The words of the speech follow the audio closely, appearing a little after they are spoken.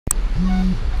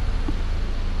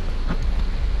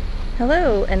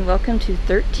Hello and welcome to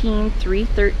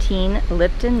 13313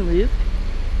 Lipton Loop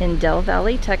in Del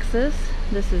Valle, Texas.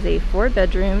 This is a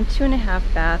 4-bedroom, 2.5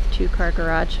 bath, 2-car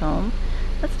garage home.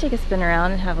 Let's take a spin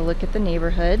around and have a look at the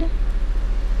neighborhood.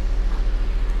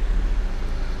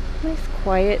 Nice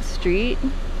quiet street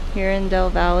here in Del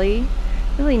Valle.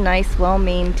 Really nice,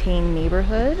 well-maintained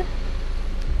neighborhood.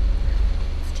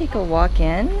 Let's take a walk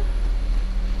in.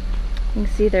 You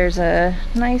can see there's a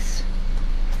nice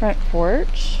front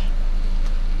porch.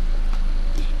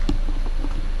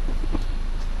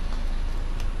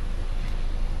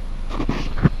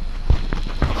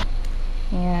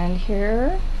 And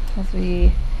here, as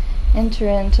we enter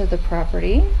into the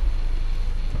property,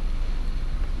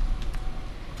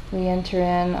 we enter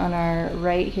in on our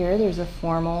right here. There's a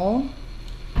formal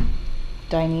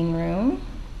dining room.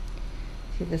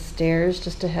 See the stairs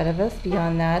just ahead of us.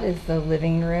 Beyond that is the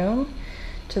living room.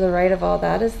 To the right of all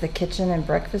that is the kitchen and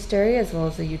breakfast area, as well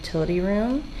as the utility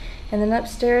room. And then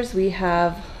upstairs we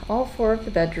have all 4 of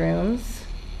the bedrooms.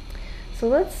 So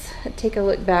let's take a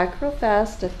look back real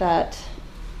fast at that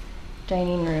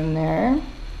dining room there.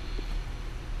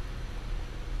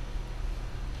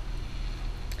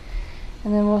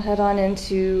 And then we'll head on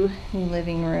into the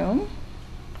living room.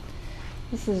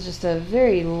 This is just a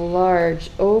very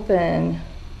large, open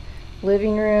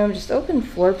living room, just open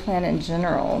floor plan in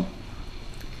general.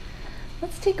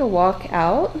 Let's take a walk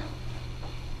out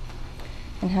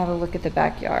and have a look at the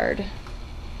backyard.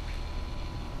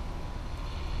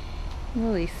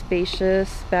 Really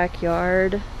spacious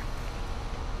backyard.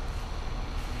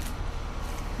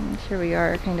 And here we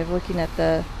are, kind of looking at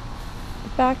the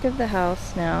back of the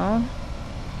house now.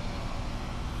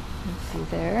 You see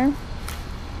there.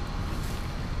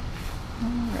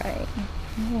 Alright,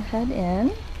 we'll head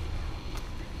in.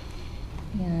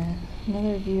 Yeah,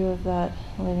 another view of that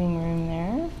living room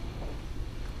there.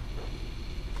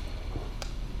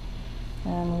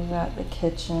 And we've got the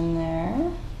kitchen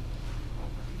there.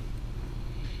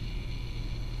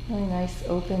 Really nice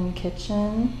open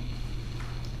kitchen.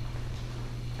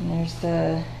 And there's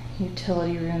the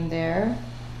utility room there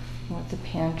with the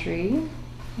pantry.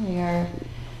 We are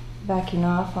backing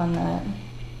off on that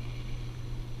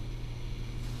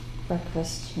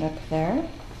breakfast nook there.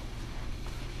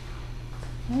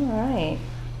 All right,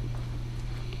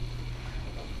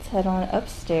 let's head on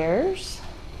upstairs.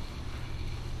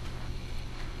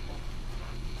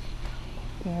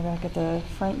 We're back at the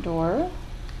front door.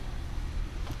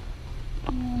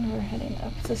 And we're heading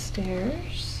up the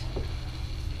stairs.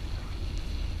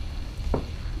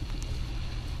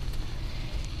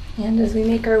 And as we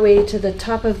make our way to the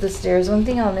top of the stairs, one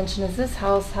thing I'll mention is this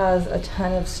house has a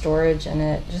ton of storage in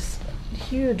it. Just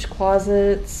huge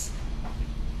closets.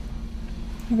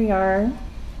 Here we are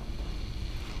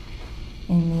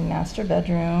in the master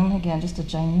bedroom. Again, just a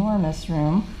ginormous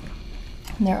room.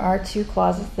 And there are 2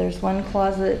 closets. There's one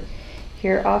closet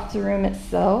here off the room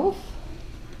itself.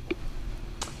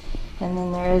 And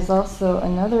then there is also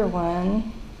another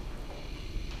one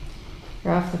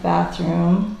here off the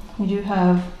bathroom. We do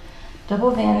have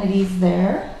double vanities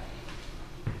there.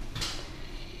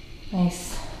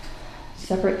 Nice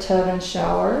separate tub and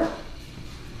shower.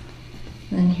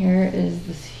 And then here is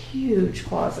this huge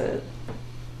closet.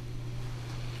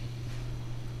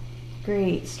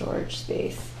 Great storage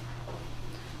space.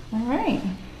 All right.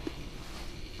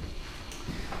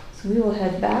 So we will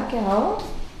head back out.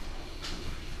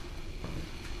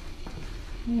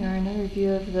 Here, another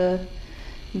view of the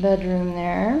bedroom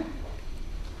there.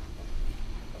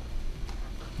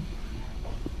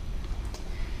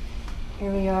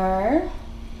 Here we are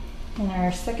in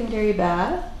our secondary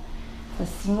bath. A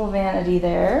single vanity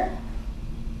there.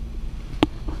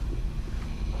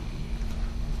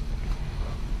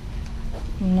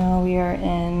 Now we are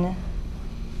in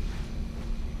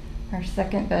our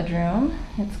second bedroom.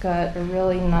 It's got a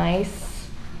really nice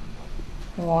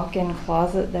walk-in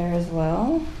closet there as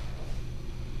well.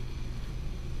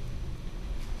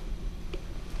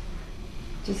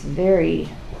 Just very,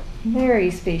 very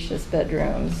spacious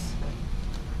bedrooms.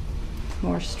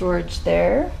 More storage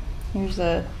there. Here's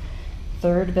a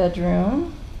 3rd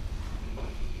bedroom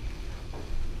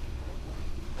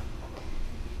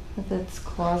with its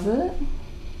closet.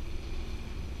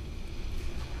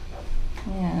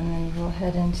 And then we'll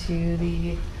head into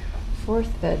the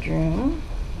 4th bedroom.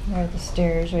 There are the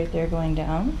stairs right there going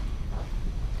down.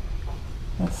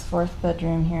 That's 4th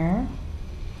bedroom here.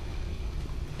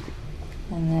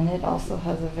 And then it also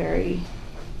has a very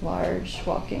large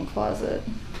walk-in closet.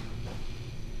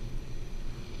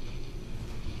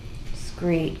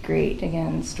 Great,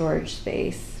 again, storage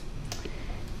space.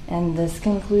 And this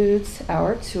concludes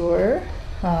our tour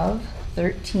of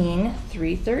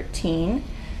 13313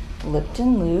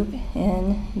 Lipton Loop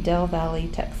in Del Valle,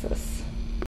 Texas.